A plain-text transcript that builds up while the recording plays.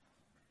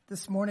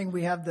This morning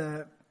we have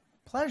the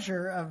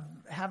pleasure of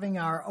having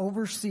our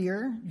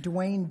overseer,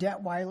 Duane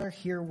Detweiler,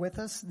 here with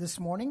us this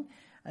morning.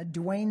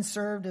 Duane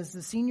served as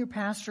the senior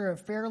pastor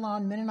of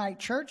Fairlawn Mennonite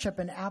Church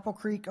up in Apple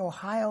Creek,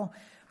 Ohio,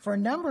 for a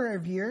number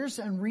of years,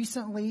 and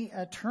recently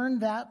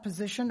turned that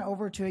position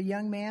over to a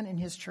young man in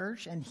his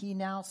church, and he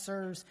now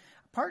serves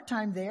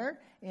part-time there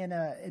in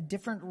a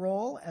different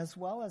role, as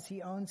well as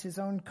he owns his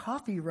own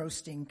coffee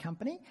roasting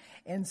company.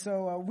 And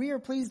so we are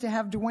pleased to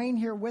have Duane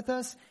here with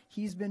us.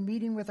 He's been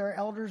meeting with our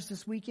elders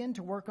this weekend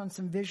to work on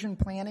some vision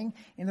planning,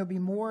 and there'll be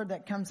more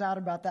that comes out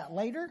about that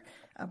later.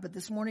 But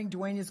this morning,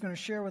 Duane is going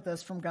to share with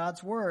us from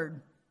God's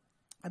Word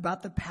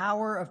about the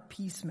power of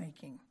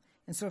peacemaking.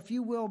 And so if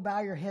you will bow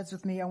your heads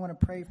with me, I want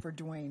to pray for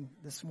Duane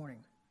this morning.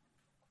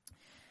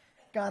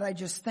 God, I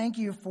just thank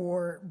you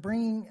for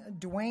bringing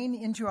Duane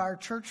into our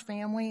church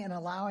family and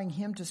allowing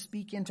him to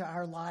speak into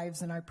our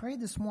lives. And I pray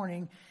this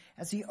morning,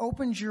 as he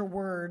opens your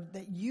word,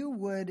 that you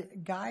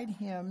would guide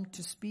him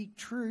to speak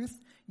truth,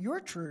 your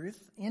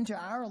truth, into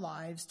our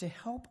lives to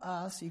help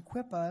us,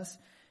 equip us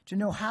to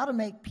know how to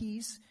make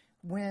peace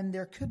when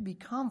there could be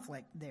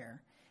conflict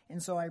there.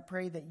 And so I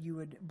pray that you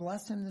would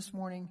bless him this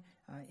morning,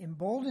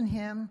 embolden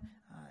him,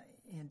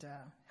 and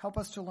help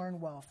us to learn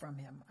well from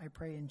him. I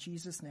pray in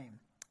Jesus' name.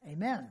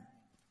 Amen.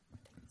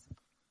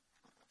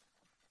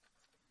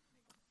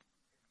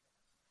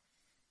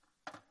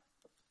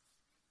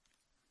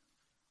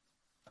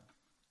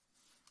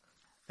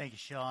 Thank you,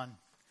 Sean.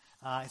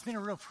 It's been a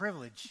real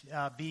privilege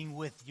being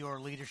with your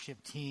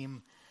leadership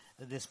team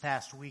this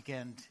past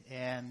weekend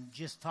and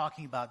just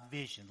talking about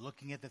vision,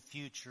 looking at the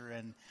future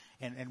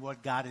and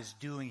what God is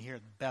doing here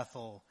at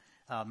Bethel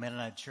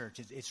Mennonite Church.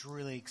 It's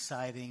really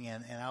exciting,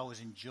 and I always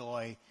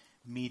enjoy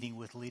meeting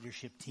with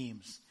leadership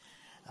teams.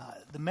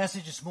 The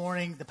message this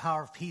morning, the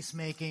power of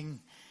peacemaking,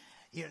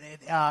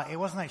 it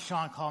wasn't like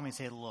Sean called me and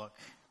said, look,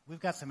 we've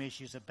got some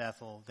issues at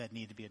Bethel that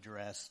need to be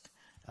addressed.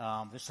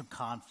 There's some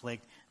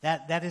conflict.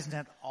 That isn't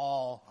at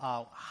all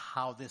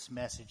how this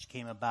message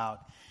came about.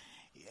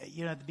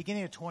 You know, at the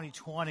beginning of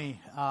 2020,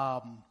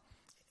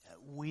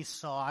 we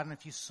saw, I don't know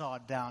if you saw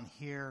it down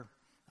here,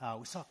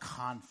 we saw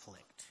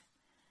conflict.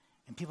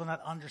 And people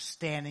not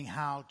understanding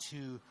how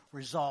to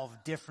resolve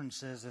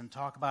differences and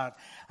talk about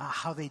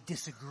how they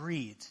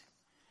disagreed.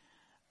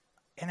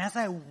 And as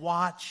I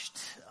watched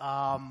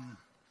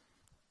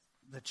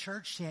the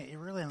church, it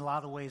really in a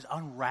lot of ways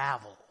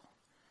unravel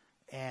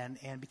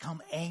and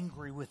become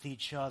angry with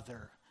each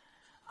other,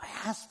 I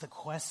asked the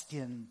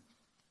question,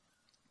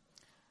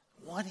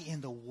 what in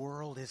the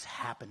world is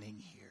happening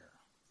here?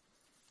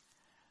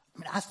 I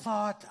mean, I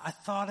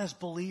thought as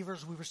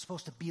believers we were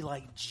supposed to be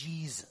like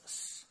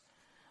Jesus.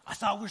 I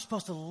thought we were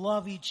supposed to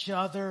love each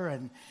other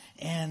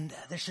and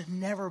there should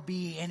never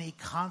be any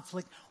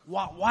conflict.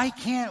 Why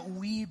can't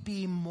we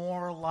be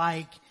more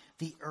like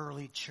the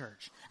early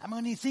church? I mean,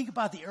 when you think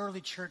about the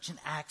early church in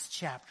Acts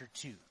chapter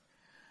 2,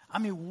 I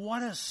mean,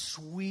 what a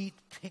sweet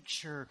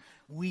picture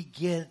we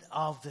get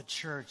of the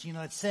church. You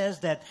know, it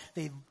says that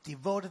they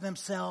devoted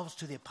themselves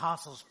to the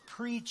apostles'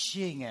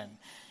 preaching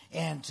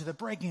and to the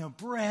breaking of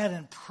bread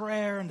and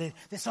prayer, and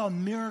they saw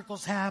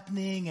miracles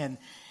happening, and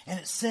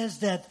it says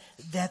that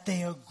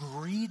they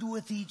agreed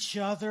with each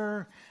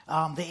other,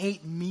 they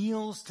ate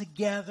meals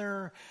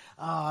together,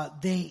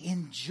 they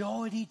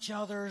enjoyed each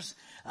other's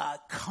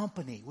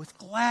company with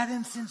glad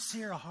and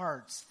sincere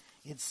hearts,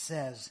 it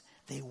says.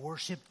 They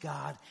worshiped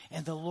God,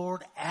 and the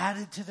Lord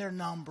added to their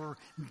number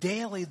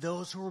daily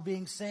those who were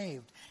being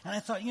saved. And I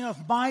thought, you know, if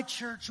my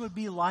church would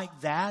be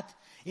like that,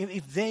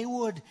 if they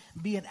would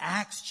be an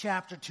Acts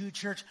chapter 2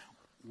 church,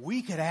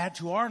 we could add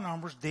to our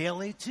numbers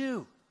daily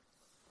too.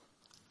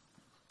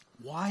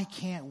 Why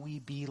can't we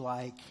be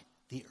like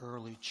the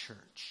early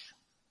church?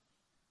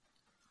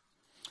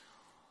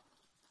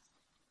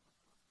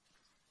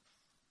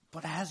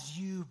 But as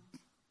you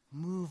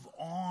move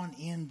on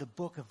in the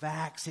book of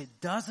Acts, it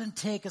doesn't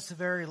take us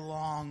very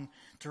long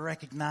to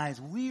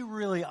recognize we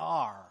really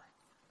are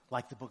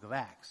like the book of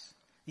Acts.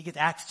 You get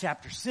to Acts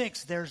chapter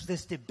 6, there's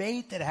this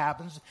debate that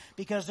happens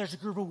because there's a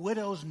group of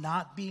widows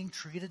not being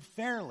treated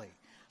fairly.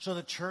 So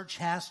the church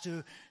has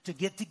to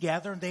get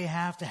together, and they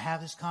have to have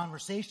this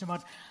conversation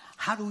about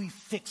how do we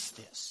fix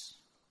this?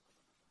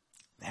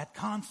 They had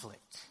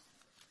conflict.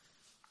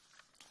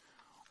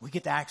 We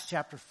get to Acts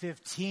chapter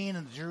 15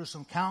 and the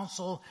Jerusalem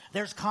Council.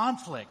 There's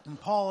conflict, and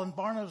Paul and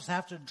Barnabas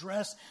have to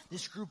address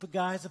this group of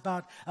guys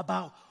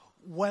about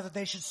whether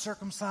they should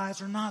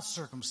circumcise or not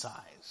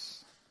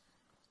circumcise.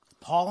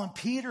 Paul and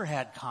Peter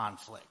had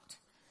conflict.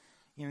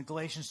 In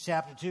Galatians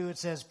chapter 2, it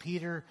says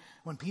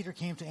when Peter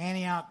came to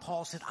Antioch,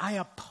 Paul said, I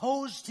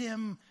opposed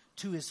him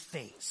to his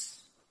face.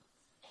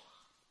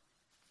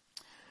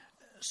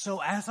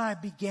 So as I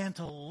began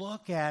to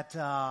look at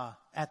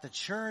the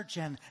church,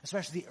 and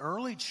especially the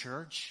early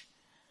church,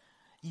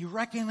 you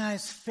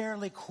recognize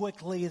fairly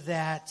quickly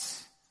that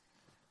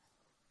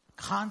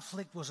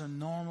conflict was a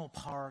normal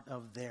part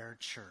of their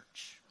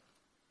church.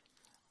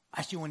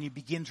 Actually, when you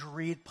begin to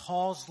read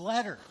Paul's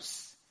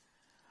letters,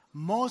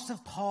 most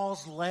of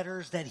Paul's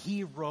letters that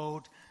he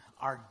wrote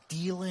are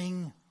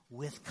dealing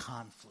with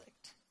conflict.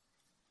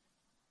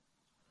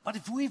 But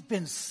if we've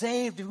been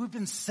saved, if we've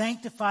been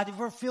sanctified, if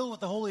we're filled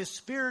with the Holy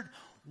Spirit,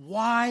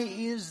 why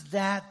is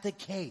that the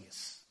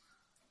case?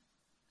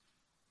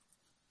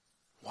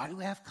 Why do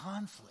we have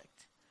conflict?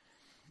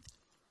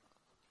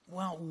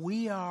 Well,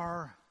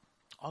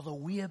 although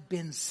we have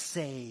been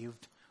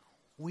saved,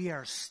 we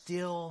are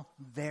still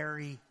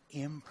very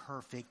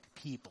imperfect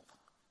people.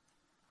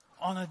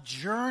 On a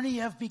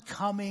journey of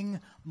becoming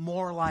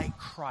more like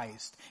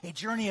Christ, a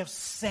journey of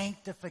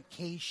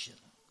sanctification.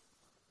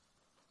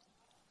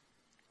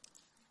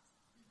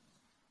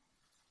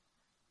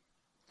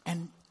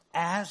 And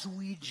as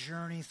we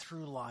journey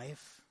through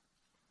life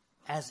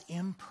as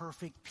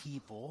imperfect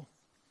people,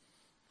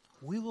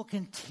 we will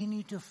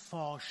continue to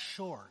fall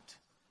short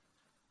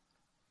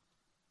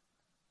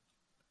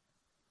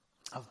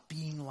of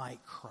being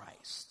like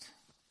Christ.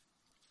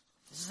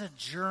 This is a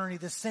journey.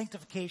 The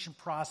sanctification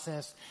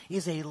process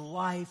is a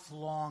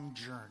lifelong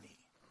journey.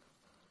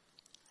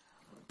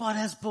 But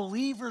as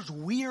believers,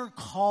 we are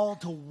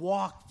called to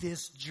walk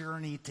this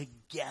journey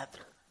together.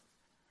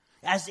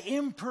 As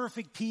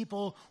imperfect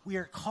people, we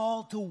are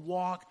called to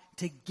walk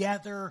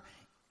together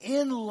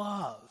in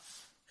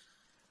love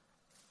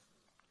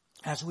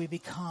as we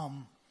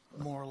become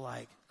more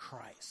like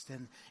Christ.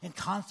 And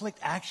conflict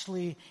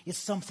actually is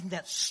something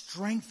that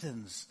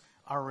strengthens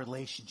our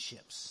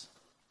relationships.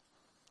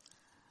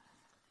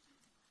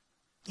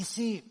 You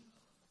see,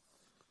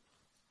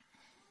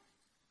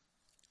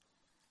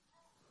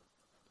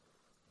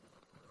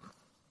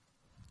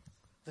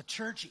 the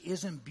church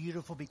isn't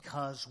beautiful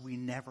because we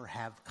never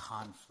have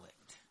conflict.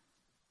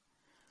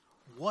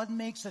 What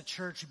makes a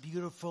church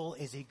beautiful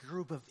is a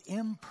group of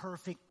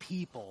imperfect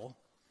people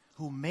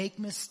who make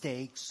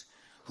mistakes,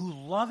 who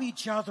love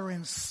each other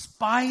in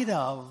spite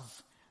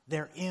of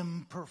their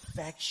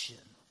imperfection.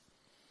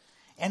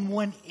 And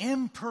when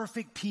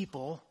imperfect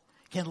people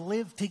can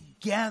live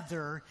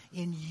together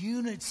in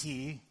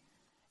unity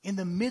in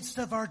the midst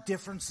of our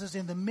differences,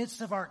 in the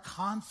midst of our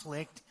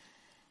conflict,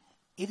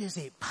 it is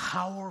a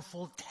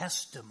powerful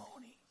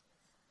testimony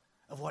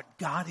of what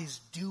God is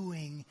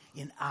doing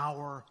in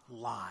our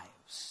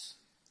lives.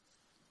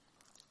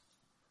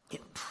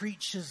 It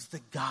preaches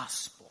the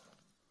gospel.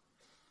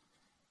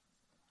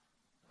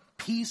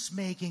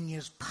 Peacemaking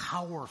is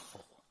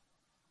powerful.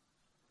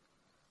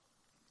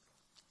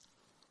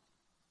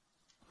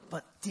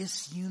 But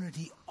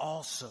disunity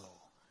also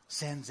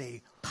sends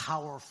a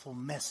powerful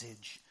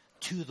message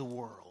to the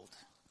world.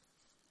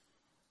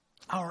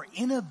 Our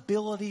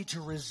inability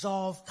to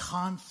resolve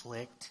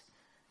conflict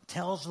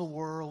tells the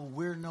world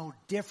we're no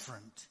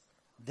different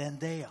than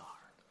they are.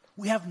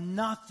 We have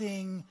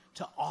nothing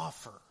to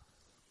offer.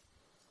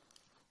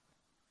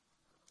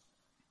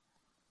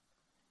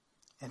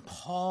 And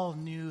Paul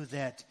knew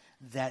that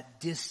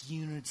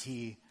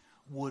disunity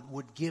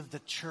would give the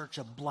church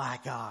a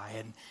black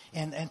eye.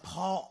 And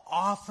Paul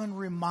often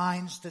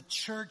reminds the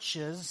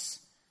churches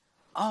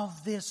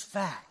of this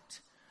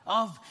fact,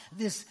 of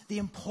the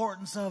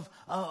importance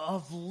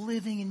of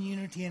living in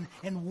unity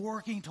and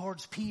working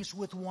towards peace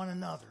with one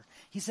another.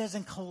 He says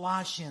in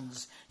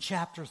Colossians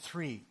chapter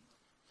 3,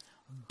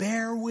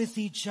 bear with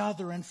each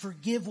other and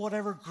forgive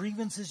whatever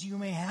grievances you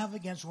may have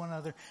against one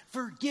another.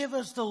 Forgive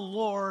as the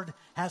Lord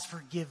has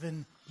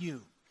forgiven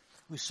you.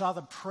 We saw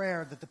the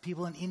prayer that the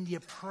people in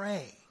India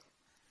pray,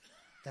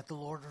 that the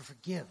Lord will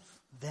forgive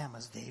them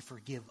as they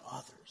forgive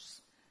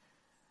others.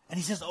 And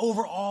he says,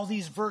 over all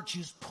these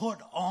virtues, put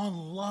on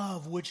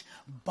love, which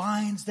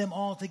binds them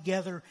all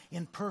together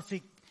in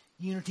perfect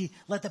unity.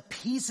 Let the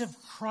peace of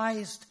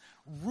Christ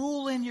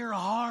rule in your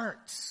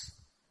hearts,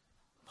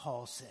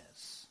 Paul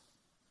says.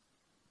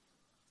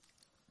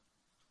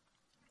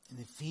 In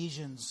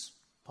Ephesians,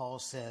 Paul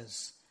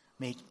says,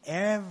 make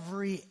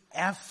every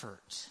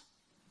effort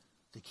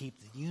to keep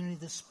the unity of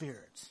the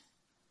Spirit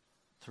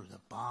through the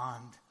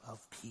bond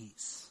of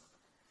peace.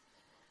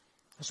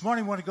 This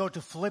morning we want to go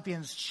to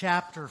Philippians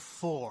chapter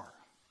 4.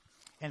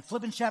 In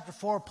Philippians chapter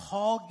 4,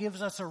 Paul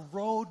gives us a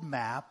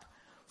roadmap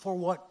for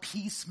what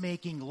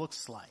peacemaking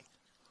looks like.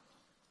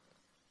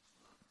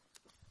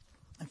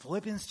 In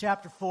Philippians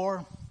chapter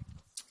 4,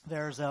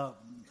 there's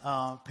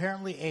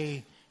apparently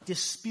a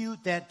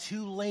dispute that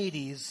two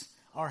ladies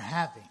are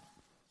having.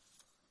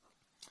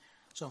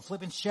 So in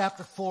Philippians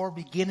chapter 4,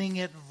 beginning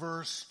at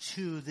verse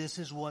 2, this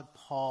is what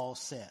Paul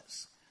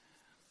says.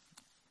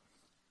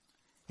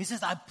 He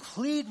says, I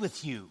plead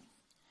with you,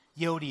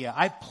 Euodia,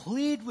 I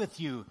plead with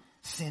you,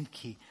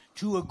 Syntyche,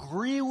 to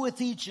agree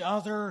with each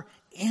other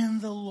in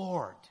the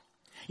Lord.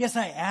 Yes,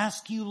 I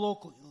ask you,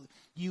 loyal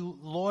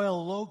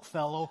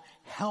Loguefellow,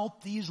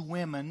 help these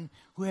women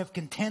who have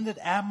contended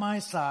at my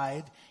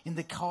side in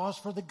the cause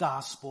for the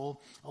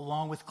gospel,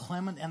 along with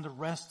Clement and the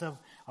rest of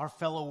our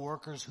fellow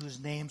workers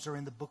whose names are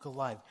in the book of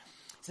life.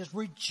 It says,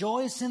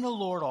 rejoice in the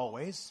Lord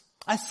always.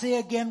 I say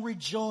again,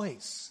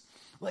 rejoice.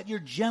 Let your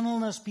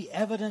gentleness be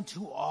evident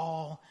to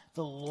all.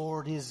 The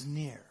Lord is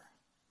near.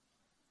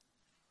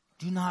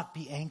 Do not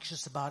be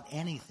anxious about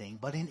anything,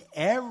 but in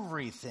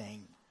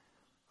everything,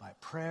 by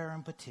prayer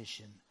and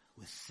petition,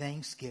 with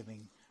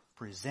thanksgiving,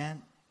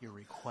 present your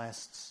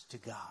requests to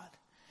God.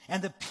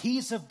 And the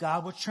peace of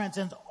God, which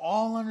transcends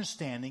all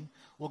understanding,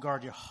 will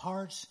guard your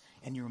hearts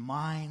and your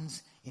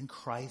minds in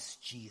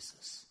Christ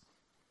Jesus.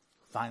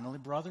 Finally,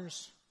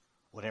 brothers,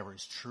 whatever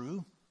is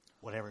true,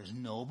 whatever is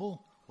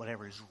noble,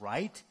 whatever is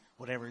right,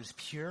 whatever is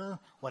pure,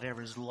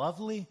 whatever is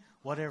lovely,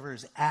 whatever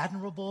is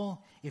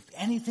admirable, if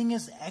anything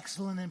is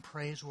excellent and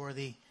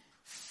praiseworthy,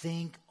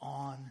 think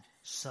on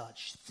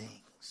such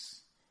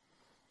things.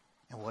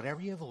 And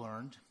whatever you have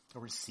learned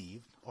or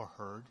received or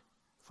heard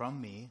from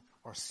me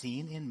or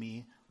seen in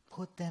me,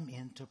 put them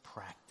into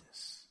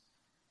practice.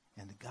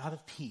 And the God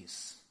of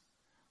peace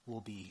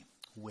will be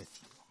with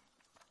you.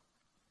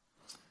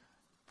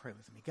 Pray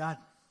with me. God,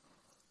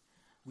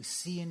 we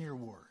see in your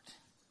word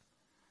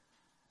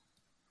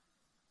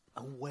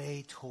a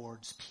way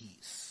towards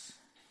peace.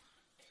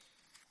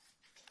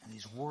 And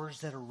these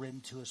words that are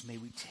written to us, may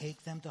we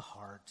take them to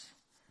heart,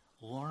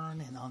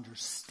 learn and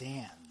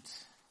understand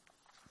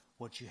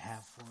what you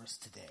have for us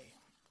today.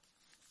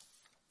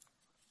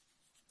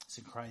 It's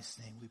in Christ's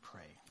name we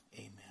pray.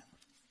 Amen.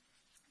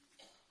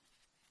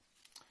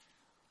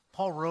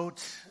 Paul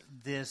wrote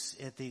this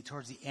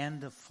towards the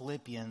end of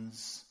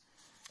Philippians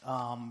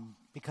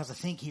because I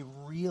think he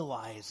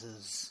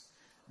realizes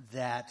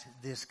that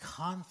this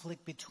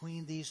conflict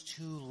between these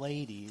two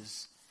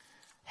ladies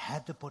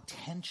had the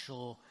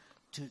potential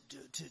to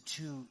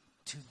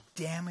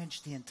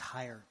damage the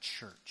entire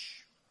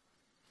church.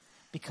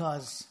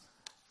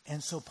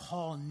 And so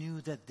Paul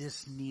knew that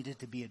this needed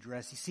to be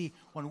addressed. You see,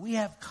 when we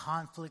have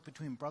conflict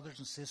between brothers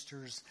and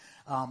sisters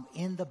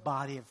in the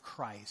body of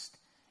Christ,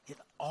 it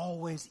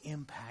always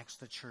impacts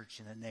the church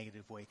in a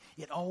negative way.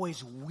 It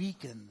always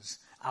weakens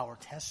our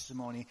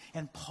testimony.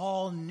 And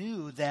Paul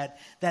knew that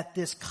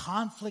this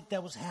conflict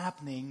that was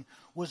happening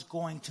was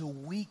going to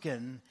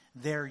weaken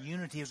their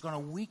unity. It was going to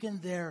weaken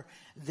their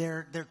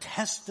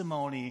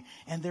testimony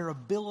and their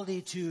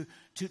ability to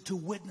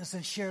witness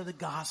and share the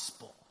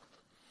gospel.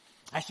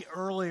 Actually,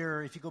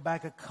 earlier, if you go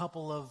back a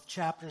couple of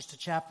chapters to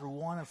chapter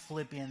 1 of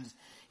Philippians,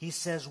 he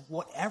says,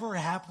 whatever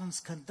happens,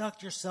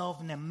 conduct yourself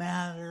in a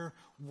manner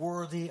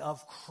worthy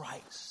of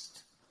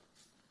Christ.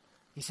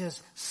 He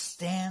says,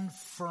 stand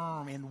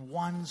firm in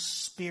one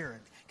spirit,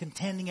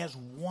 contending as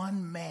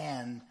one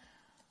man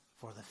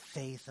for the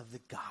faith of the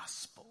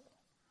gospel.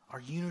 Our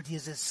unity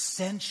is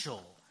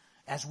essential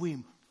as we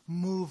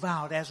move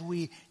out, as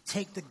we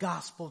take the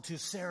gospel to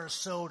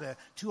Sarasota,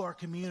 to our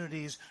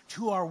communities,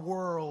 to our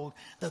world.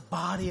 The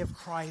body of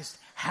Christ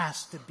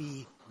has to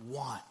be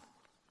one.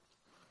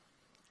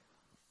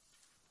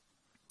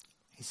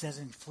 He says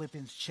in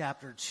Philippians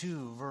chapter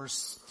 2,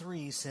 verse 3,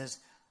 he says,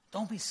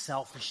 don't be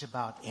selfish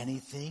about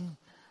anything.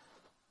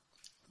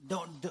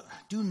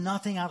 Do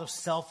nothing out of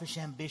selfish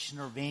ambition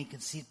or vain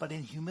conceit, but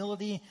in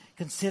humility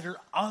consider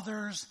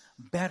others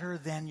better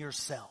than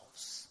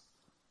yourselves.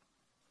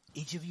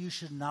 Each of you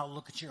should not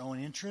look at your own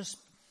interest,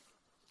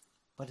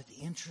 but at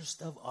the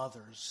interest of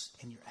others,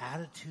 and your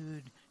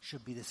attitude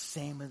should be the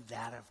same as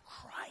that of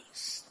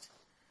Christ.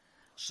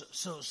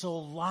 So a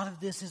lot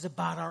of this is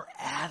about our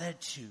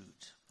attitude.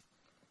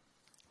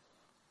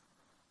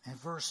 And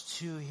verse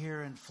 2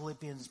 here in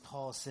Philippians,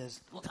 Paul says,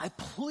 look, I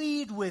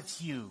plead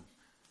with you,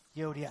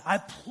 Yodia. I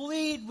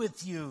plead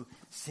with you,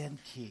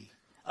 Senki.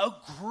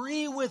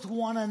 Agree with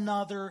one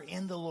another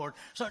in the Lord.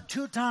 So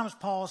 2 times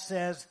Paul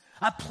says,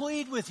 I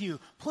plead with you.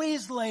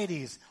 Please,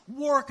 ladies,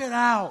 work it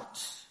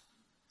out.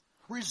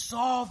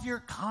 Resolve your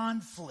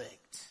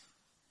conflict.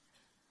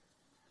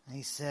 And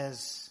he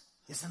says,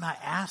 listen, I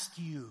ask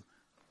you,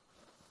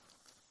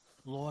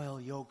 loyal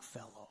yoke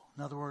fellow.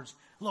 In other words,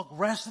 look,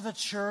 rest of the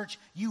church,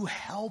 you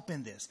help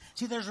in this.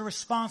 See, there's a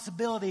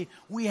responsibility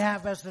we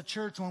have as the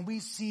church when we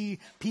see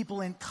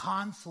people in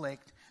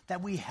conflict,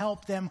 that we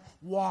help them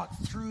walk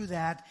through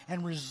that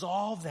and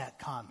resolve that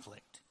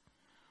conflict.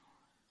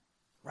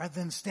 Rather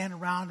than stand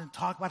around and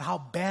talk about how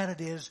bad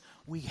it is,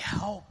 we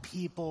help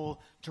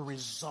people to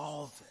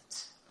resolve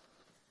it.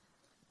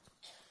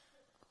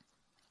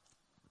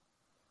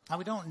 Now,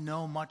 we don't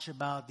know much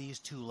about these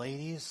two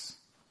ladies.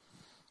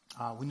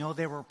 We know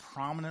they were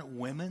prominent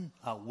women,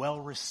 well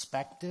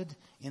respected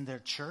in their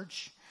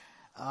church.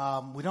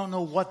 We don't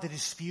know what the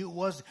dispute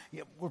was.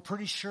 We're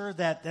pretty sure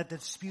that the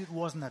dispute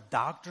wasn't a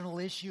doctrinal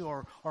issue,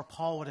 or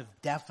Paul would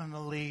have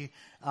definitely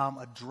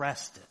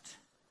addressed it.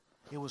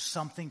 It was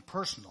something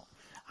personal.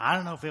 I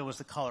don't know if it was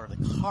the color of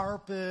the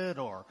carpet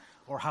or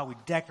how we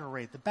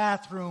decorate the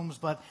bathrooms,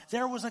 but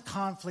there was a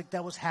conflict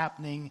that was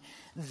happening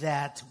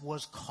that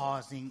was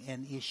causing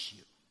an issue.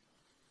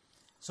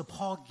 So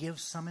Paul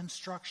gives some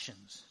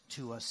instructions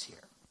to us here.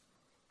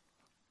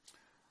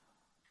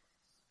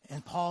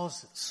 And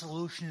Paul's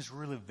solution is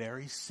really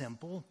very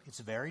simple. It's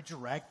very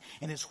direct,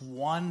 and it's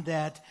one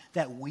that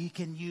we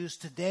can use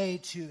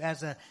today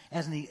as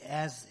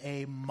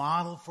a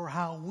model for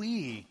how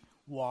we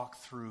walk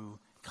through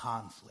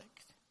conflict.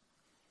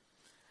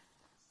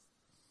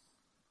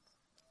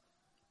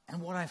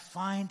 And what I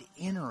find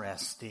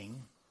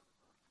interesting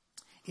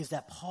is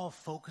that Paul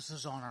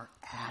focuses on our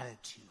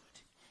attitude.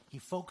 He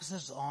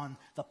focuses on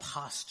the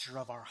posture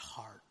of our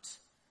heart.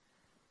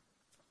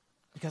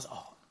 Because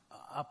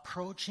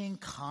approaching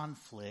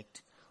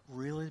conflict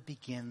really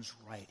begins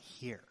right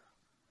here.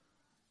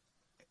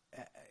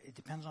 It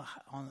depends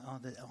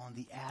on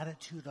the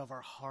attitude of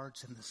our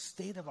hearts and the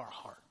state of our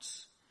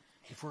hearts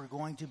if we're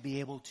going to be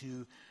able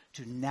to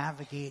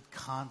navigate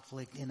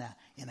conflict in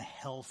a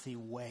healthy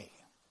way.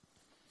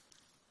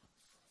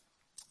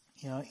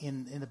 You know,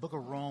 in the book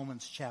of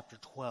Romans chapter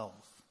 12,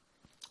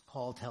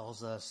 Paul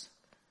tells us,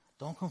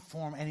 don't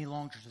conform any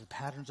longer to the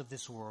patterns of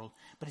this world,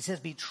 but he says,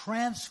 be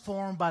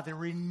transformed by the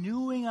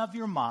renewing of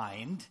your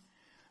mind.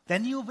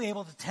 Then you'll be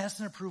able to test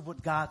and approve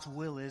what God's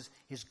will is,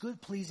 his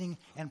good, pleasing,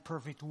 and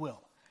perfect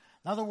will.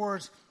 In other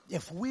words,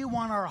 if we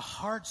want our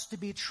hearts to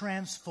be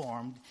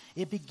transformed,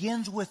 it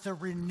begins with the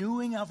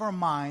renewing of our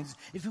minds.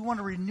 If we want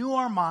to renew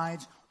our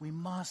minds, we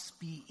must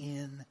be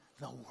in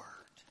the Word.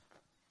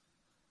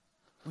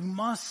 We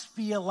must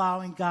be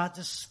allowing God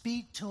to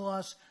speak to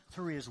us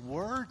through his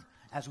Word.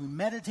 As we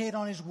meditate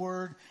on his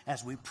Word,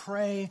 as we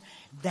pray,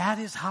 that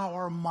is how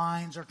our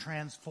minds are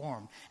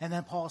transformed. And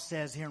then Paul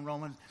says here in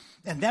Romans,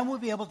 and then we'll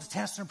be able to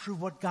test and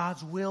prove what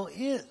God's will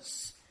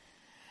is.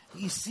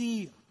 You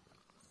see,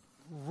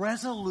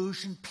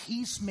 resolution,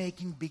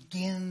 peacemaking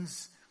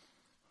begins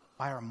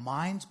by our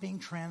minds being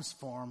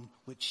transformed,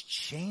 which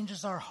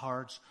changes our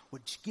hearts,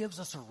 which gives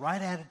us a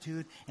right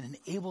attitude and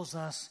enables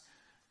us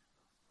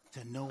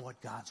to know what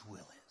God's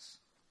will is.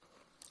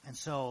 And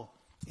so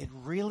it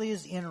really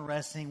is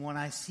interesting when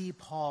I see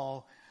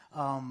Paul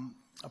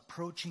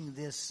approaching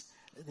this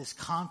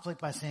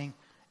conflict by saying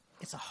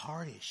it's a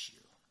heart issue.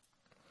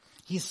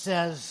 He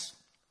says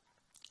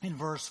in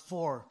verse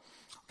 4,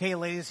 okay,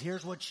 ladies,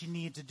 here's what you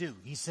need to do.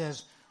 He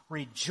says,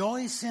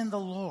 rejoice in the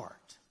Lord.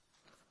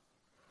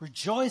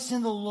 Rejoice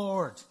in the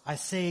Lord, I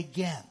say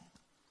again.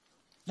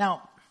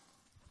 Now,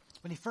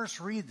 when you first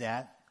read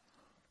that,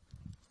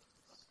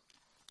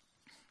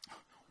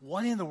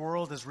 what in the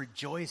world does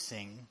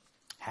rejoicing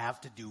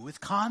have to do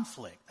with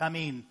conflict? I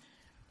mean,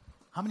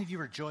 how many of you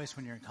rejoice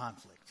when you're in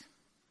conflict?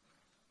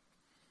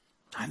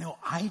 I know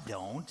I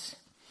don't.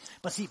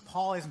 But see,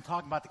 Paul isn't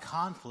talking about the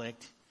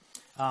conflict.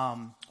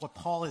 What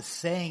Paul is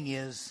saying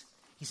is,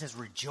 he says,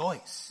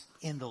 rejoice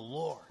in the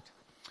Lord.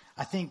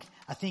 I think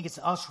it's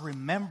us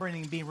remembering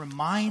and being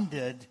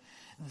reminded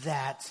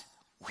that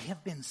we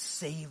have been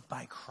saved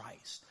by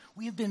Christ.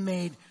 We have been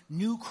made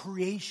new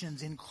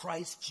creations in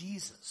Christ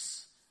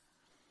Jesus.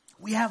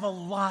 We have a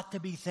lot to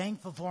be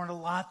thankful for and a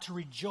lot to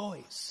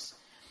rejoice.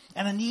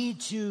 And I need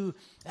to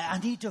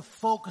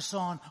focus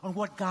on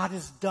what God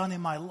has done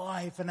in my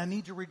life. And I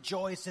need to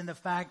rejoice in the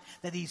fact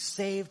that he's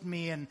saved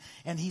me and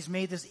he's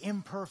made this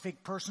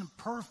imperfect person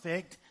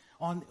perfect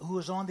who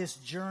is on this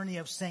journey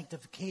of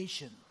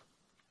sanctification.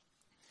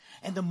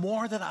 And the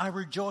more that I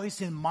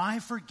rejoice in my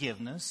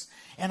forgiveness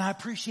and I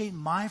appreciate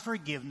my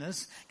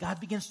forgiveness,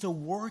 God begins to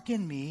work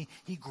in me.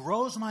 He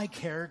grows my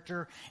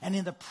character. And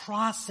in the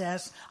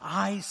process,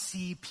 I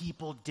see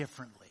people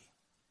differently.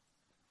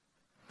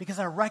 Because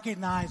I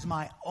recognize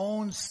my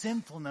own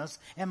sinfulness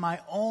and my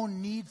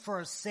own need for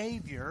a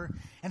Savior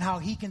and how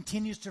he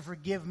continues to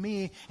forgive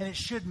me. And it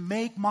should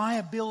make my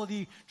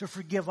ability to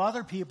forgive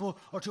other people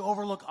or to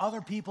overlook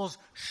other people's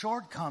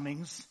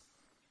shortcomings.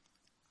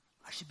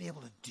 I should be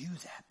able to do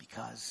that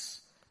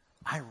because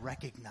I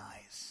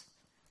recognize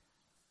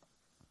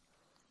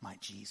my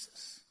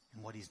Jesus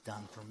and what he's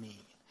done for me.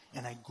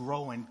 And I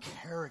grow in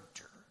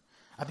character.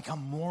 I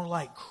become more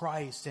like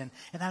Christ. And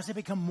as I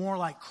become more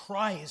like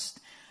Christ,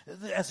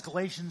 as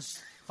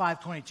Galatians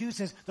 5:22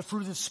 says, the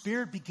fruit of the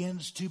Spirit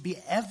begins to be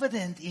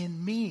evident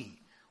in me.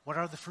 What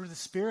are the fruit of the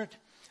Spirit?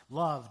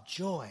 Love,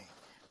 joy,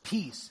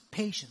 peace,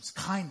 patience,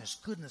 kindness,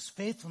 goodness,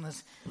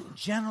 faithfulness,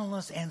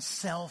 gentleness, and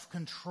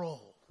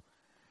self-control.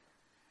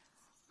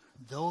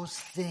 Those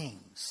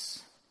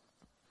things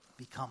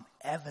become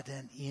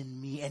evident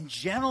in me. And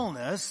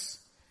gentleness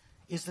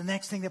is the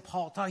next thing that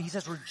Paul taught. He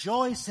says,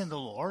 rejoice in the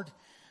Lord.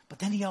 But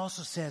then he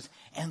also says,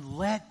 and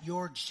let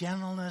your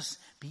gentleness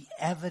be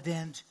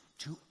evident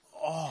to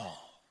all.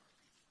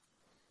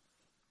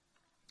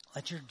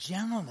 Let your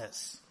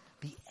gentleness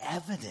be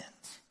evident.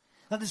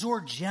 Now, this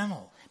word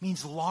gentle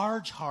means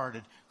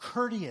large-hearted,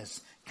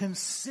 courteous,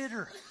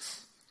 considerate.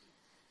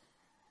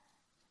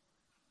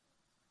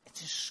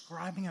 It's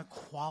describing a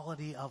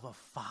quality of a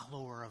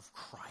follower of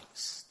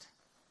Christ.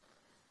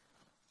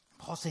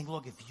 Paul's saying,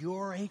 look, if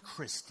you're a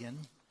Christian,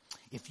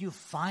 if you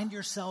find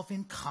yourself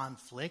in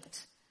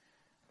conflict,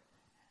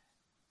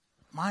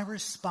 my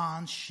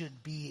response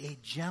should be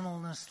a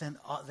gentleness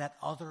that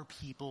other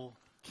people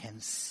can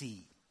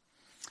see.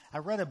 I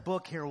read a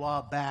book here a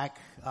while back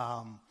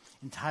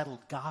entitled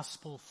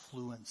Gospel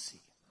Fluency.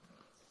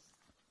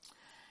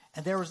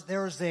 And there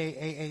was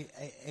a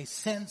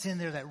sentence in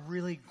there that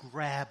really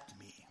grabbed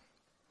me.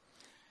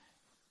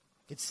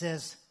 It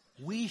says,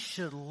 we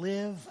should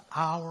live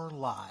our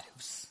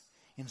lives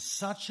in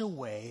such a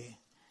way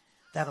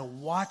that a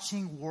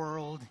watching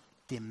world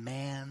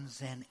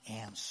demands an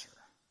answer.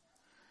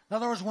 In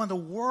other words, when the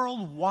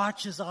world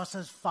watches us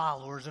as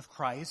followers of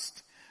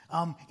Christ,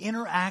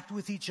 interact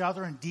with each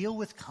other and deal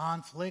with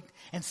conflict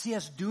and see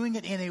us doing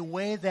it in a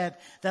way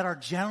that our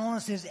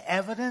gentleness is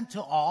evident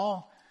to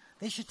all,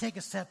 they should take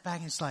a step back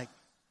and it's like,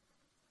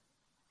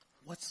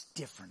 what's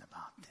different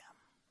about them?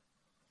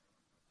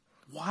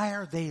 Why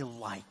are they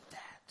like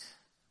that?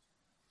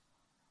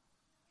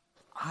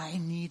 I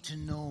need to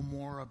know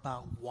more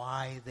about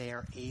why they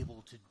are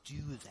able to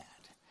do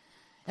that.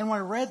 And when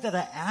I read that,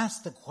 I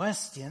asked the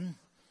question,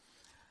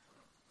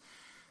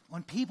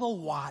 when people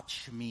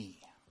watch me,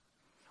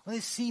 when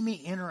they see me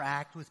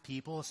interact with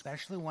people,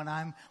 especially when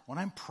I'm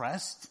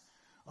pressed,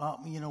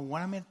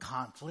 when I'm in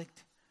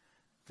conflict,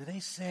 do they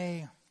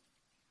say,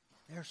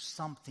 there's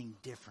something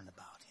different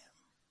about him?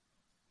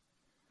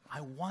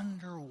 I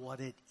wonder what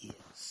it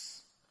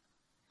is.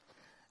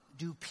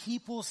 Do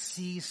people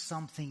see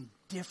something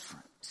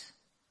different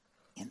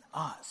in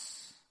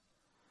us?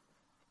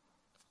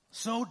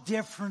 So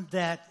different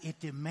that it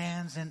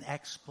demands an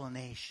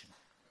explanation.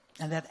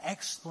 And that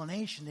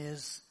explanation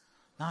is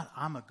not,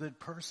 I'm a good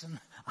person,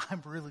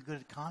 I'm really good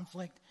at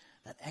conflict.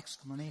 That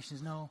explanation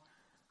is, no,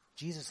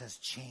 Jesus has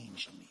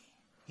changed me.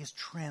 He has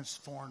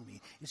transformed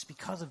me. It's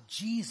because of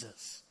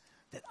Jesus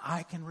that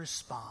I can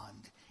respond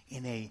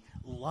in a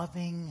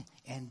loving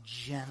and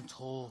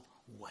gentle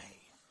way.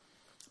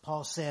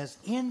 Paul says,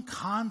 in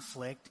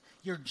conflict,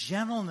 your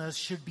gentleness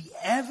should be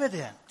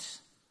evident.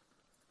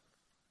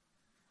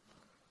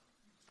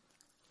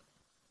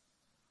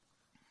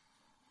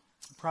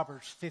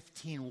 Proverbs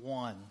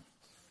 15:1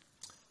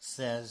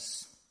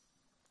 says,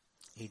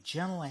 a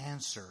gentle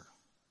answer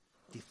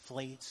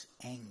deflates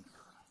anger,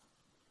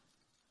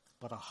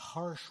 but a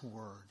harsh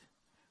word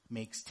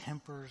makes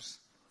tempers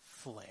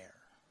flare.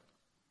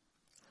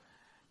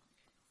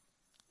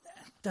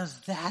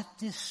 Does that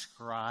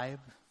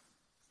describe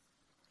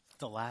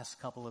the last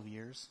couple of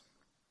years?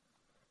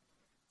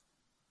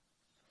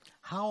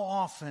 How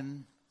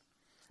often,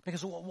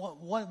 because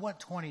what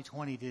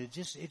 2020 did,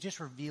 it just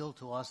revealed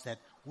to us that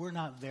we're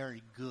not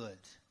very good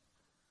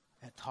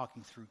at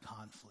talking through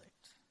conflict.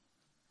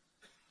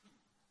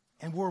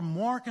 And we're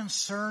more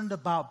concerned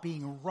about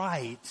being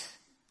right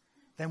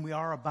than we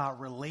are about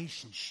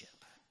relationship.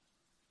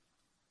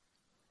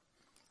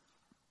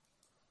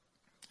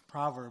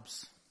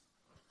 Proverbs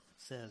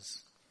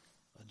says,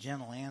 a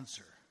gentle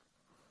answer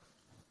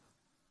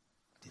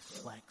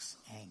deflects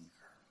anger,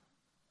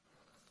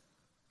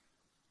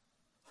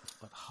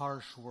 but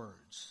harsh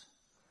words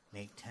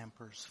make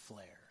tempers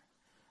flare.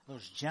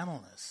 There's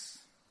gentleness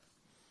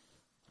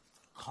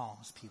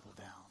calms people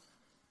down.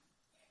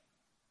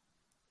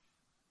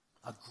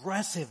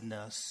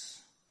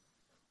 Aggressiveness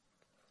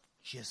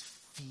just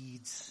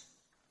feeds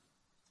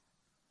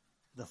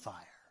the fire.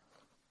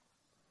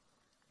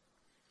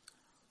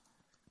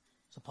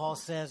 So Paul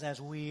says, as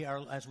we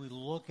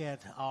look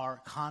at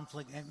our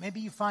conflict, and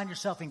maybe you find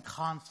yourself in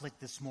conflict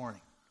this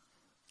morning.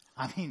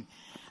 I mean,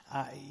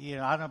 I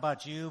don't know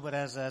about you, but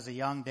as a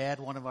young dad,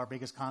 one of our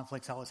biggest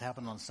conflicts always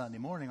happened on Sunday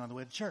morning on the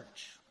way to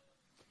church.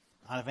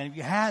 I don't know if any of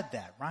you had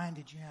that. Ryan,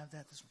 did you have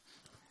that this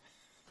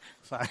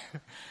morning?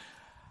 Sorry.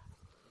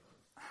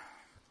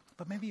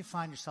 But maybe you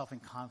find yourself in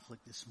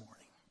conflict this morning.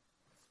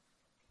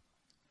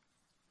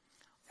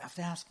 I have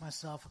to ask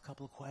myself a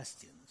couple of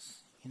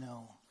questions.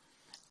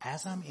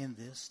 As I'm in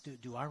this,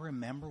 do I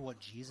remember what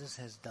Jesus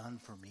has done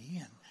for me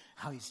and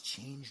how he's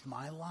changed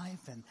my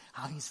life and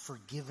how he's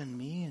forgiven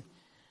me?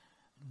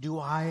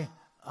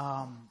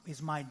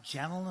 Is my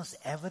gentleness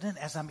evident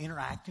as I'm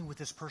interacting with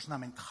this person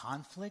I'm in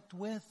conflict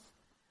with?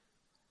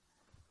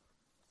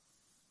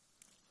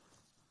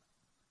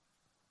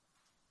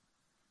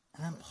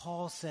 And then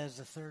Paul says,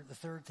 the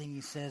third thing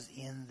he says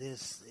in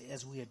this,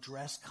 as we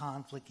address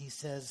conflict, he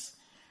says,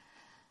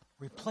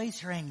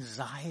 replace your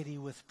anxiety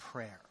with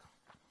prayer.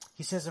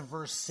 He says in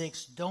verse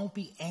 6, don't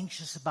be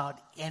anxious about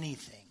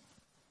anything,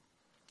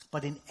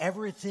 but in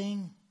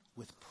everything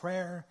with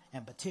prayer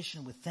and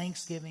petition, with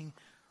thanksgiving,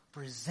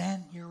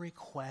 present your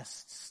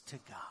requests to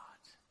God.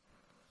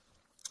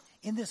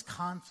 In this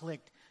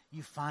conflict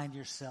you find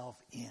yourself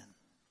in,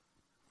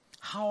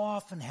 how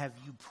often have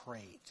you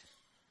prayed?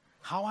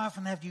 How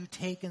often have you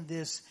taken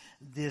this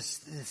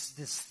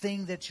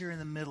thing that you're in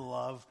the middle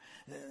of,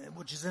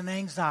 which is an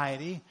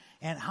anxiety,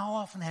 and how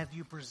often have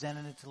you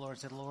presented it to the Lord and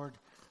said, Lord,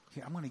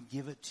 here, I'm going to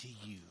give it to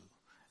you.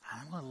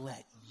 I'm going to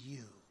let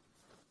you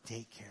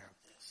take care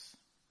of this.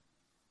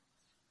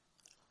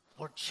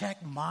 Lord,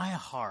 check my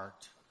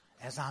heart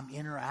as I'm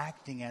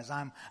interacting, as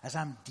I'm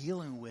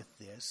dealing with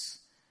this.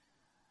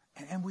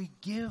 And we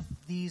give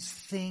these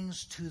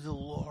things to the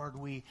Lord.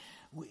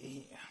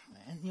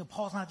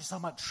 Paul's not just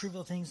talking about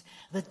trivial things,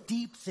 the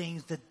deep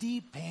pains,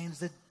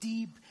 the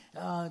deep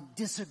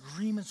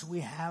disagreements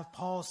we have.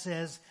 Paul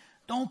says,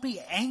 don't be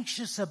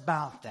anxious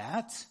about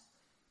that,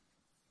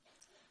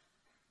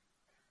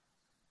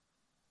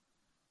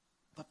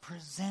 but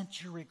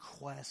present your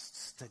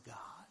requests to God.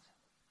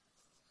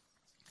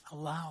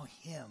 Allow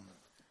him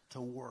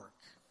to work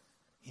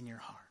in your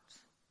heart.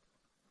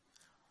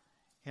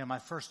 My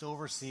first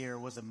overseer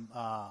was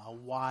a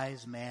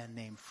wise man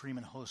named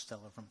Freeman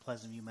Hosteller from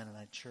Pleasant View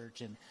Mennonite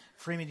Church. And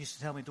Freeman used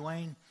to tell me,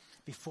 Duane,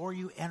 before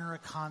you enter a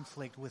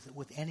conflict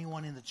with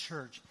anyone in the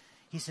church,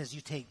 he says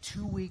you take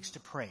 2 weeks to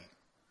pray.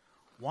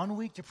 1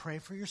 week to pray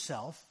for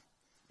yourself,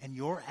 and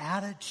your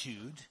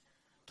attitude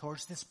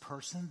towards this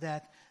person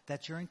that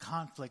you're in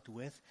conflict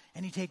with,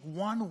 and you take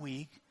 1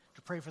 week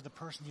to pray for the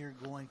person you're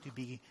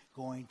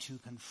going to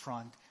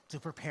confront, to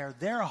prepare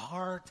their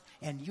heart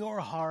and your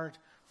heart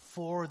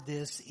for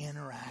this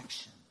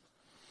interaction.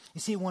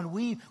 You see, when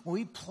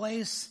we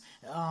place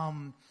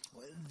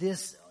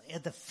this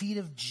at the feet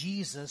of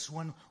Jesus,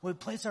 when we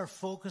place our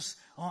focus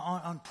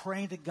on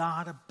praying to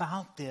God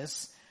about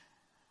this,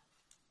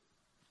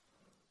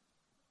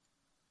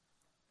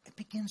 it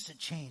begins to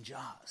change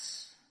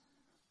us.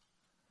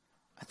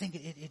 I think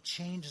it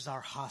changes our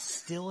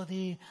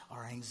hostility,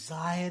 our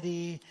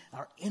anxiety,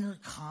 our inner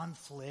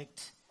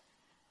conflict.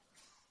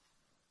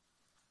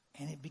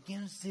 And it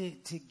begins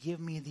to give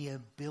me the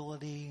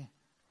ability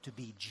to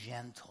be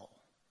gentle.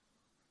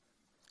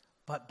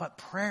 But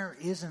prayer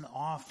isn't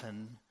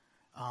often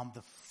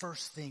the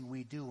first thing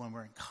we do when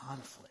we're in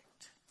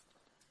conflict.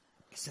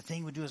 It's the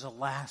thing we do as a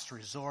last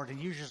resort.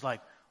 And you're just like,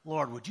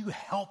 Lord, would you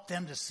help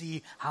them to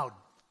see how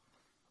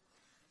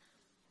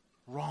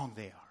wrong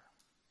they are?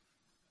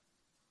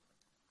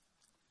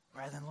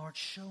 Rather than, Lord,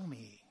 show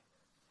me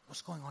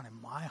what's going on in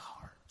my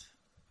heart.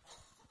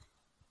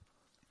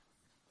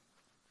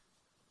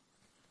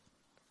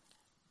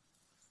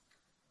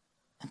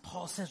 And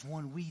Paul says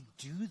when we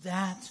do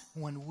that,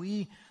 when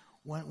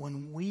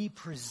we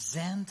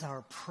present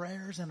our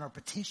prayers and our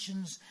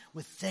petitions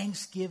with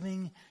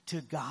thanksgiving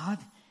to God,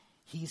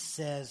 he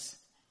says,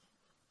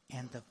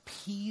 and the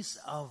peace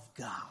of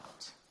God,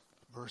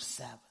 verse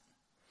 7,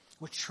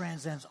 which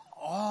transcends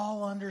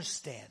all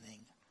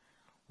understanding,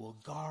 will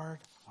guard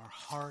our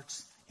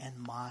hearts and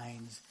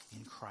minds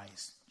in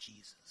Christ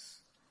Jesus.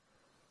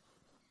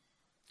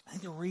 I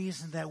think the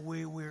reason that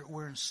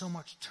we're in so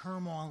much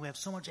turmoil, we have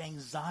so much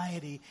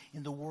anxiety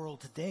in the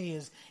world today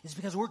is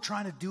because we're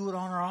trying to do it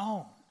on our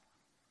own,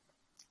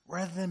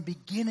 rather than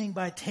beginning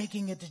by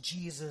taking it to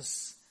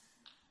Jesus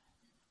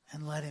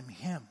and letting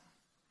him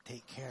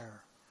take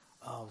care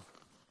of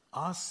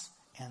us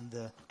and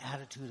the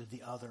attitude of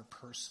the other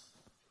person.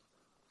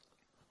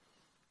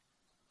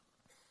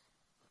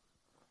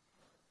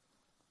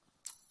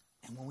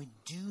 And when we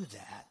do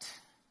that,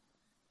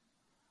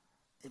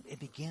 it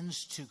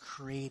begins to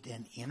create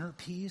an inner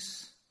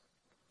peace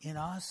in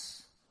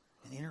us,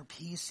 an inner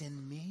peace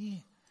in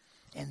me.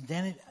 And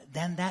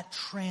then that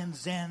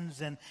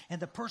transcends, and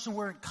the person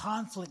we're in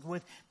conflict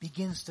with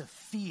begins to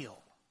feel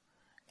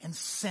and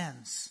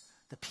sense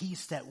the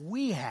peace that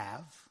we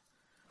have,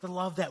 the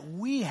love that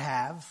we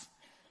have,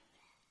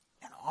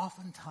 and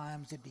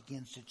oftentimes it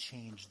begins to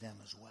change them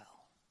as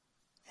well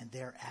and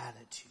their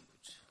attitude.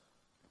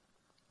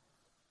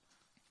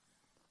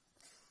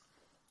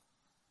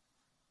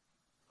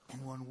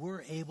 And when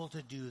we're able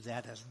to do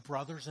that as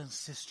brothers and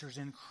sisters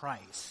in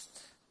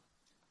Christ,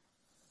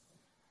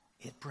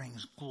 it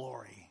brings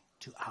glory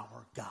to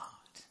our God.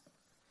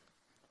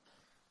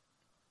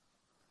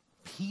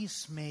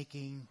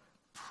 Peacemaking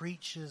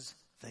preaches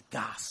the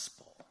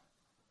gospel.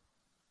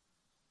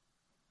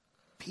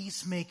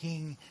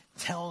 Peacemaking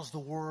tells the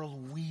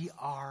world we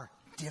are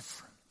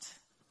different.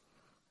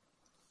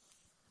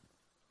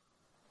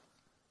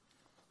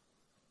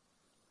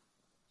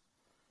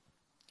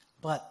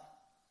 But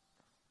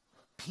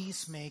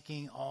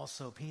peacemaking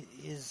also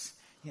is,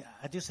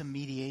 I do some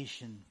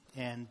mediation,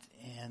 and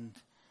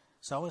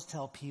so I always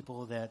tell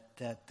people that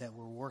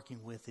we're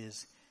working with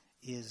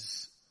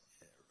is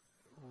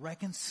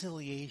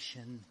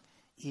reconciliation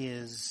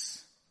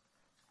is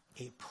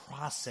a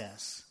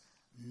process,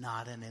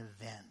 not an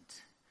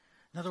event.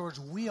 In other words,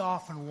 we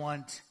often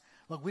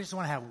we just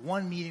want to have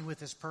one meeting with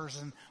this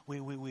person.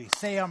 We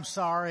say I'm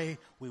sorry,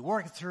 we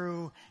work it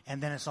through, and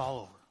then it's all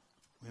over.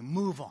 We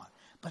move on.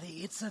 But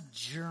it's a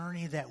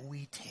journey that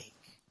we take.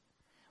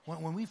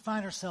 When we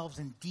find ourselves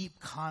in deep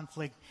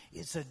conflict,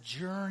 it's a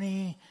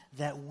journey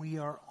that we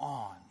are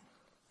on.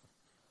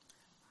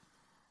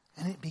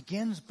 And it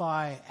begins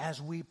by,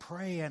 as we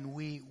pray and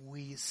we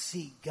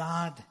seek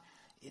God,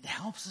 it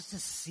helps us to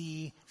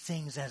see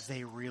things as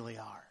they really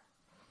are.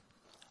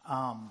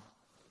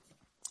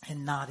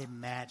 And not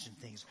imagine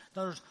things. In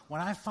other words, when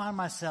I find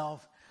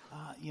myself,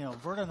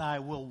 Verta and I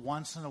will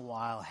once in a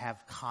while have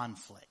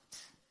conflict.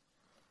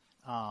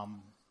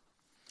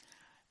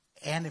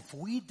 And if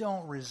we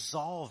don't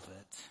resolve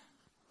it,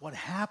 what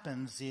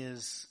happens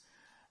is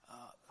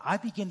I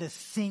begin to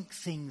think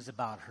things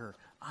about her.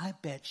 I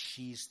bet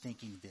she's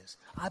thinking this.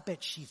 I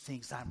bet she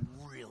thinks I'm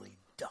really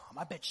dumb.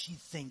 I bet she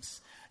thinks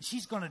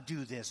she's going to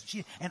do this.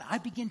 And I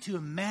begin to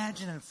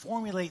imagine and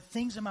formulate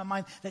things in my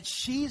mind that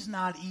she's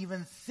not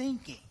even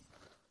thinking.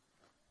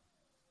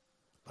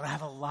 But I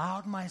have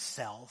allowed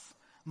myself,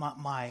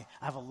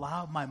 I've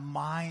allowed my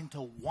mind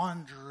to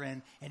wander,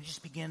 and it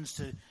just begins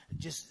to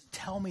just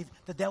tell me,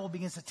 the devil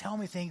begins to tell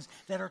me things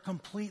that are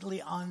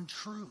completely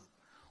untrue.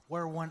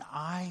 Where when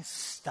I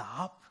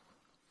stop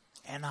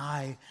and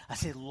I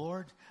say,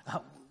 Lord,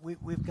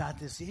 we've got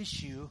this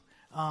issue,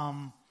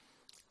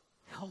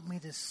 help me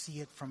to see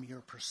it from your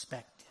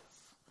perspective.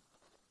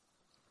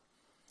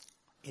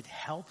 It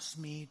helps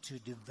me to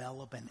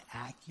develop an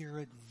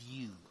accurate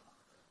view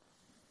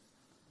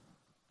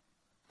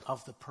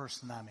of the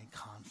person I'm in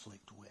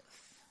conflict with.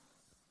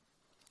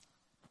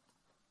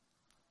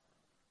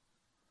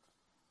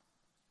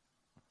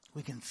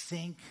 We can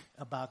think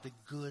about the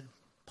good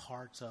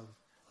parts of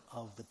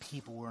the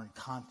people we're in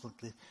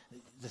conflict with,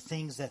 the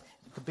things that,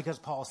 because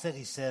Paul said,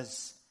 he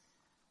says,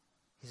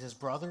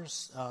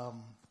 brothers,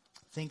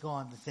 think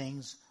on the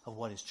things of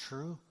what is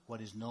true,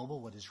 what is noble,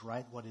 what is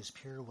right, what is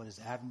pure, what is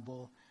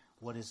admirable,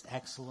 what is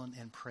excellent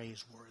and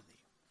praiseworthy.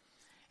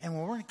 And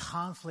when we're in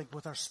conflict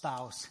with our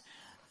spouse,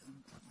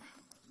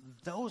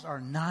 those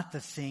are not the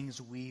things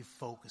we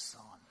focus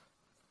on.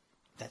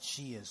 That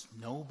she is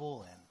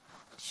noble and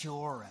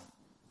pure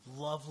and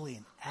lovely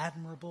and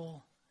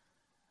admirable.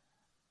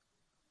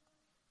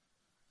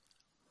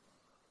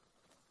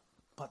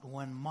 But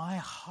when my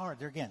heart,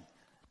 there again,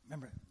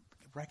 remember,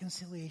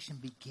 reconciliation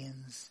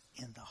begins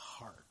in the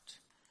heart.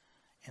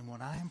 And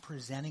when I am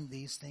presenting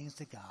these things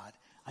to God,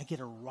 I get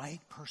a right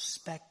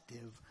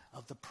perspective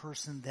of the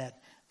person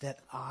that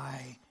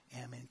I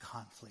am in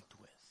conflict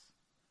with.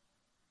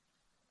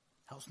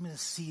 Helps me to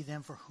see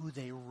them for who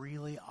they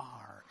really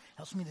are.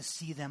 Helps me to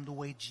see them the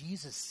way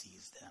Jesus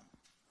sees them.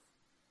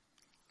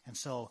 And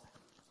so,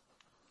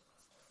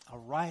 a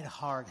right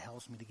heart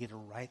helps me to get a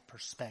right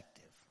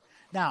perspective.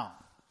 Now,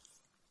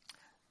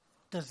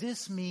 does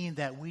this mean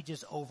that we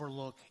just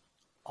overlook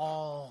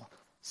all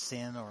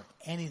sin or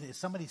anything? If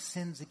somebody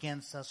sins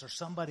against us or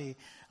somebody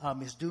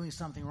is doing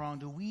something wrong,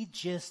 do we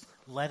just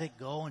let it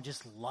go and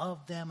just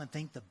love them and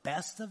think the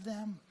best of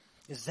them?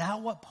 Is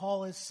that what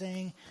Paul is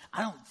saying?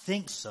 I don't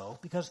think so,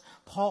 because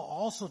Paul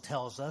also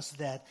tells us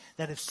that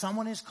if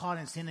someone is caught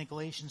in sin, in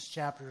Galatians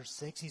chapter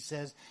 6, he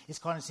says, is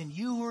caught in sin,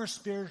 you who are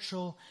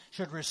spiritual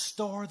should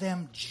restore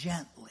them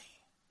gently.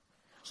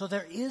 So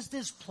there is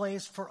this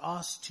place for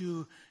us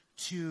to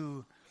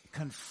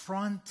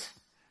confront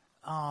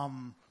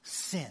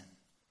sin.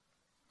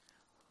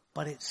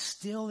 But it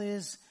still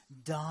is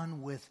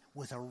done with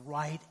a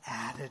right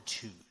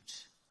attitude.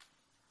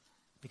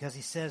 Because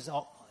he says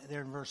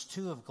there in verse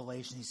 2 of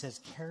Galatians, he says,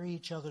 carry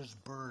each other's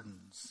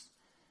burdens.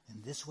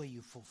 And this way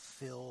you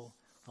fulfill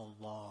the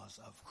laws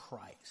of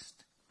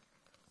Christ.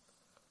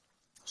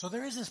 So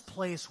there is this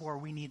place where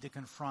we need to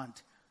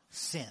confront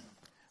sin.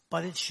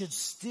 But it should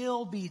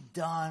still be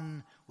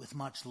done with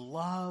much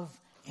love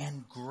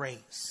and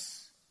grace.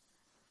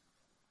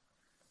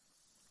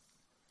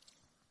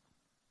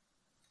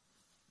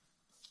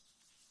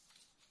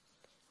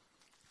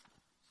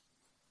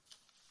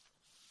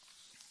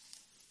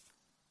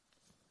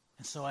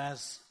 And so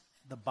as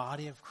the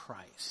body of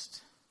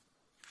Christ,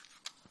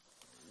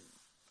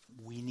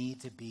 we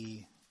need to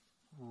be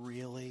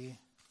really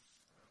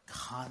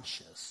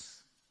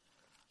conscious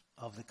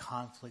of the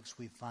conflicts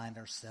we find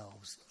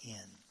ourselves in.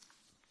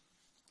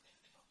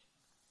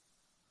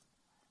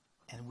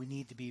 And we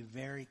need to be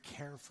very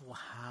careful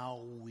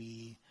how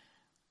we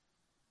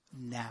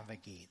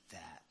navigate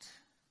that.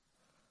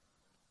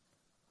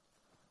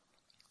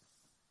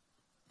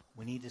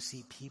 We need to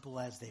see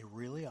people as they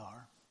really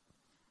are.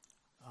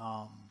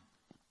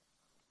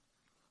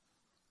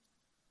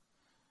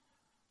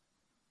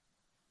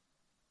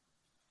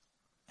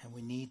 And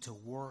we need to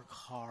work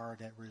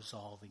hard at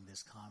resolving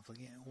this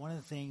conflict. One of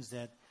the things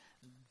that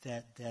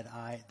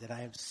I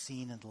have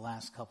seen in the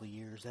last couple of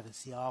years that I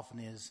see often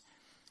is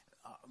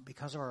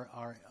because of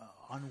our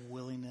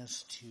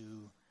unwillingness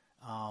to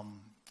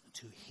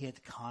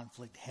hit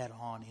conflict head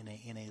on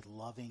in a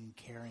loving,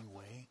 caring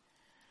way,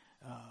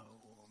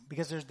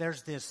 because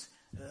there's this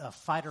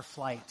fight or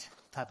flight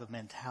type of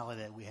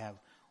mentality that we have.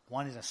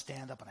 One is I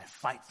stand up and I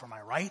fight for my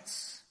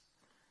rights.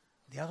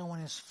 The other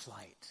one is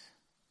flight.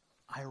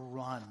 I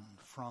run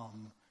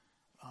from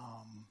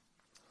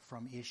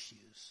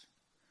issues.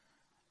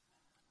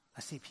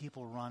 I see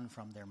people run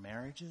from their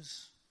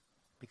marriages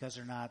because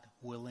they're not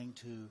willing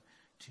to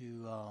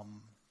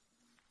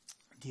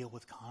deal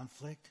with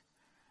conflict.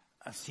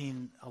 I've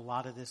seen a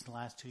lot of this in the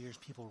last 2 years.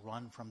 People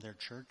run from their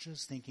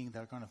churches thinking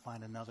they're going to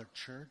find another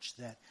church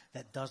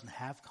that doesn't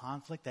have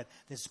conflict, that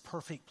this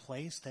perfect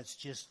place that's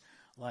just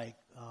like,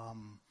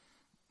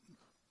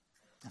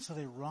 and so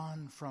they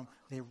run from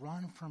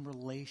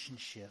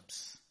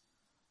relationships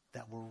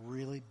that were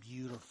really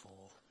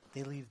beautiful.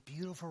 They leave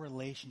beautiful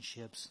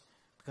relationships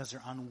because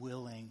they're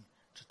unwilling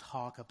to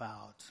talk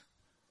about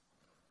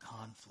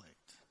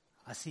conflict.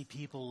 I see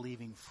people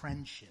leaving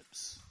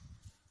friendships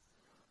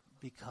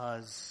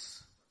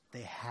because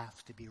they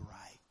have to be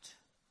right.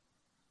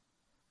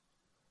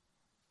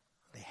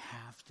 They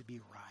have to be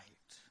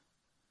right.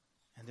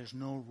 And there's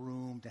no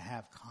room to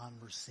have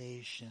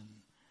conversation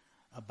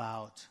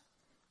about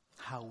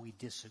how we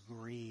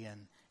disagree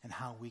and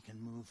how we can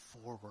move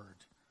forward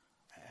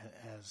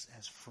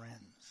as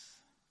friends.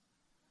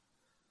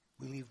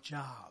 We leave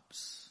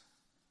jobs.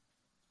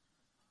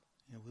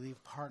 We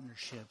leave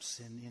partnerships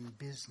in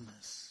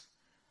business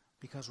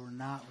because we're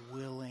not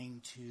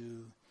willing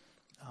to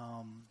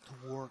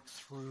work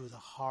through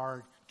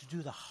to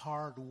do the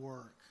hard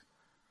work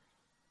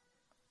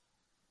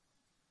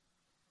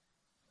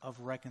of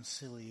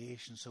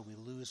reconciliation, so we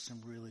lose some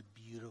really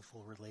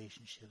beautiful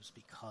relationships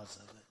because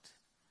of it.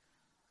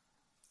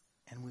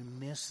 And we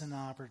miss an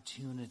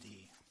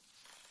opportunity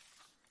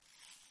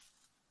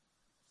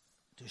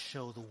to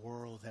show the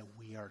world that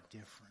we are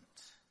different.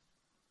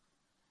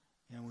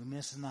 We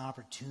miss an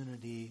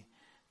opportunity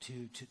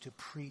to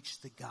preach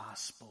the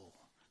gospel,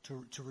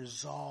 to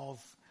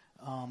resolve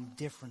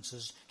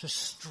differences, to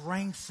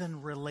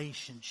strengthen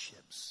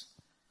relationships.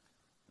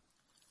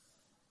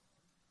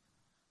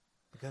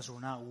 Because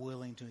we're not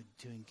willing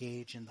to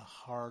engage in the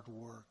hard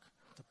work,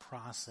 the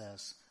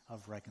process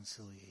of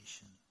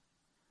reconciliation.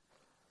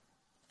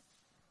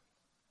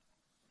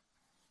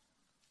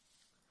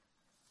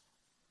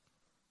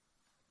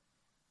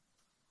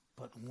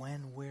 But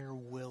when we're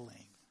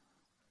willing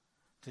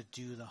to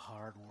do the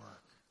hard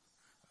work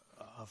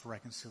of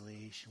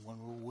reconciliation, when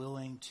we're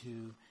willing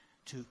to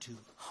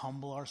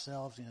humble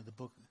ourselves, the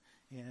book,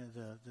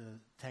 the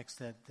text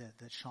that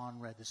Sean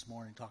read this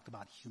morning talked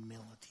about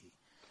humility.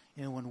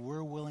 When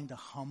we're willing to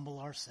humble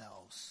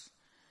ourselves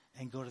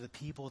and go to the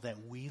people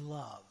that we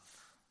love,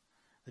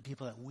 the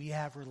people that we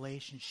have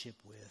relationship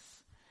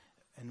with,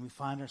 and we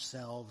find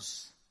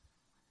ourselves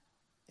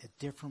at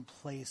different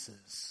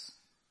places,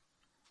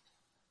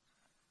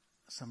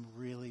 some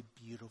really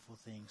beautiful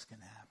things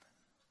can happen.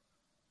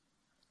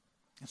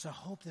 And so I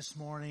hope this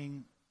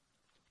morning,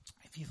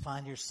 if you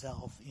find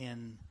yourself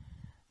in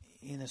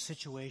a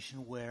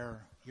situation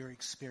where you're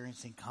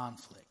experiencing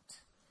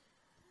conflict,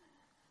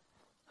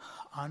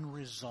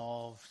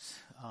 unresolved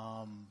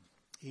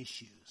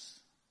issues,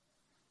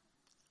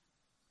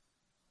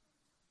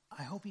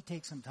 I hope you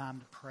take some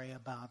time to pray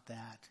about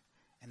that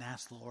and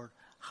ask the Lord,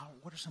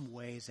 what are some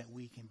ways that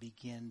we can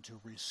begin to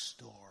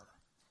restore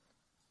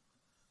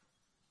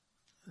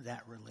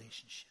that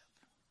relationship?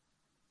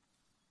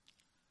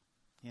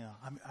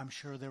 I'm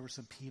sure there's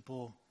some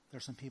people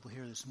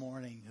here this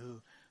morning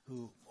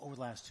who over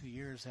the last 2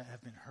 years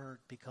have been hurt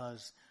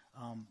because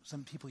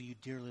some people you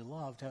dearly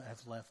loved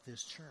have left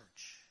this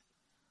church.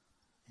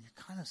 And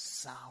you're kind of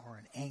sour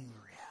and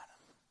angry at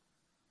them.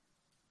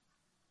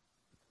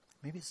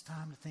 Maybe it's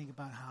time to think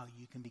about how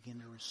you can begin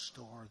to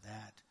restore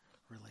that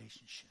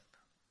relationship.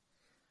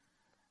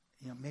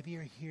 Maybe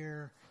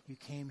you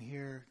came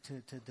here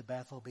to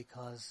Bethel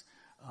because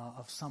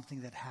of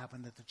something that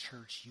happened at the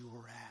church you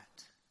were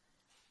at.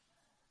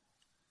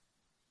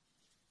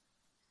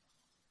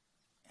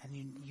 And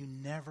you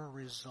never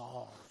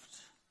resolved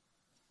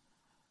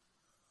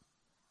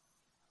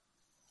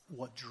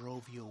what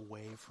drove you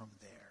away from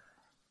there.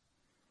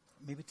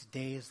 Maybe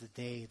today is the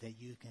day that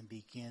you can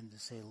begin to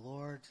say,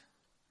 Lord,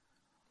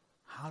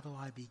 how do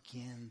I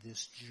begin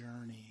this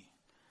journey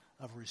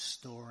of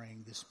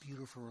restoring this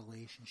beautiful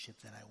relationship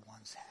that I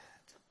once had?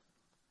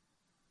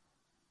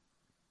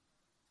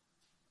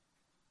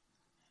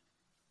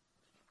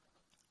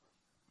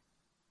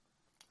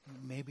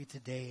 Maybe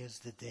today is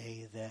the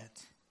day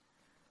that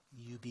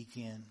you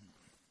begin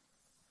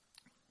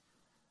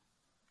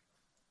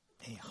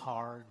a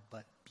hard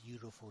but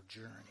beautiful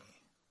journey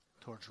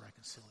towards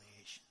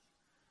reconciliation.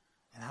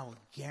 And I would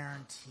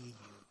guarantee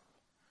you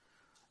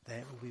that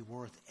it will be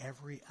worth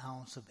every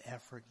ounce of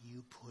effort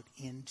you put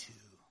into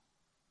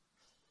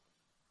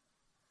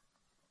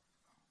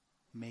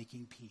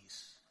making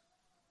peace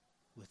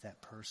with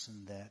that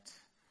person that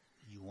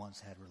you once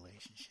had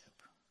relationship.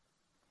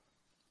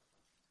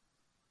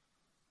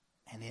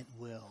 And it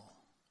will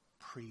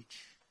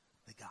preach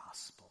the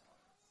gospel.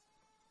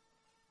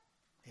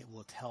 It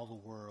will tell the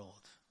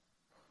world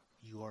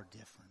you are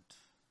different.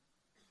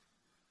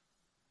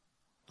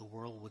 The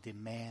world will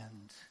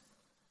demand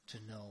to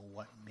know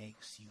what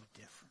makes you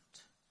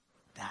different.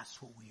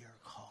 That's what we are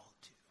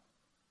called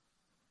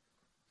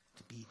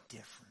to be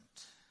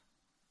different,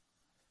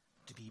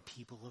 to be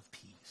people of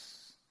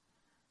peace,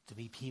 to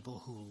be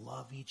people who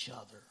love each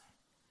other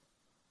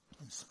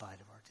in spite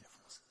of our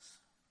differences.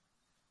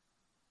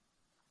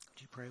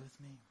 Would you pray with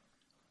me?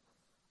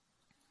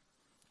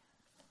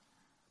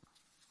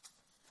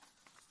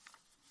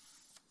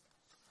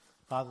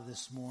 Father,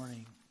 this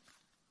morning,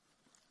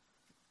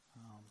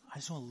 I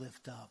just want to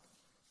lift up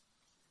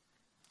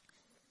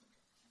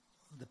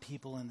the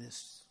people in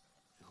this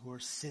who are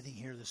sitting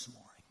here this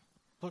morning.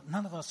 But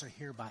none of us are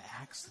here by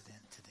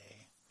accident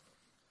today.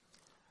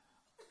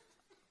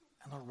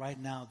 And Lord, right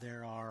now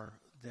there are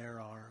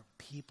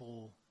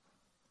people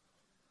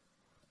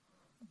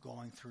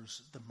going through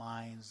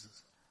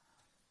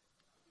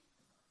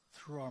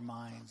our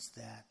minds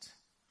that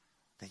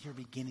you're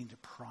beginning to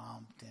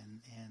prompt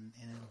and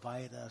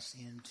invite us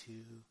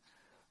into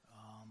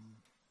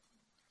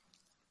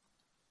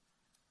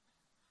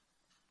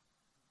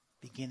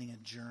beginning a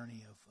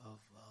journey of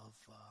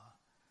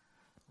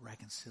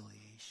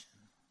reconciliation.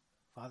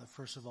 Father,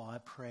 first of all, I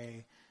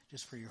pray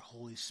just for your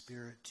Holy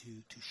Spirit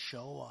to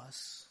show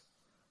us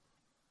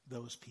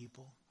those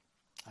people.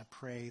 I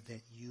pray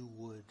that you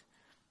would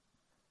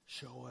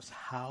show us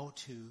how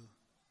to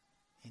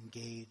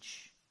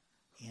engage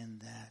in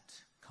that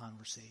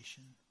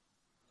conversation,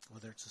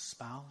 whether it's a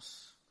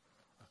spouse,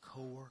 a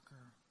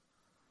coworker,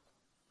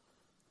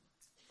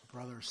 a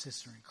brother or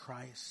sister in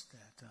Christ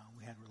that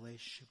we had a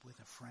relationship with,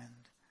 a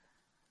friend.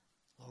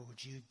 Lord,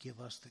 would you give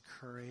us the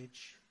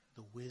courage,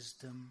 the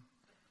wisdom,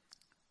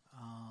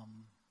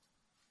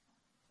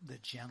 the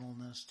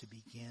gentleness to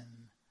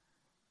begin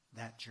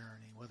that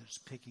journey, whether it's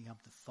picking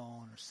up the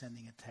phone or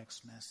sending a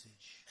text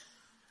message.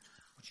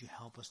 Would you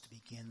help us to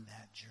begin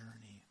that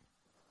journey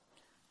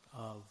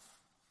of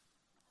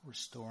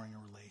restoring a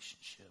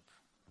relationship?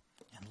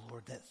 And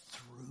Lord, that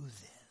through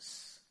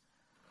this,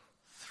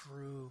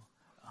 through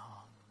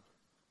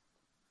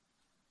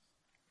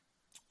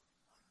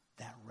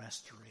that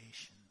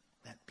restoration,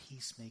 that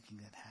peacemaking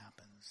that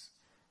happens,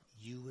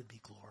 you would be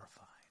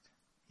glorified.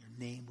 Your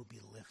name would be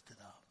lifted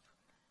up.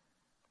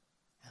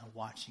 And a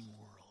watching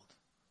world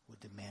would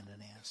demand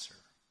an answer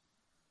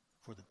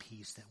for the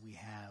peace that we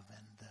have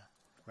and the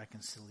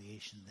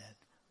reconciliation that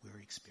we're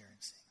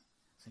experiencing.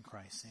 It's in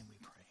Christ's name we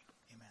pray.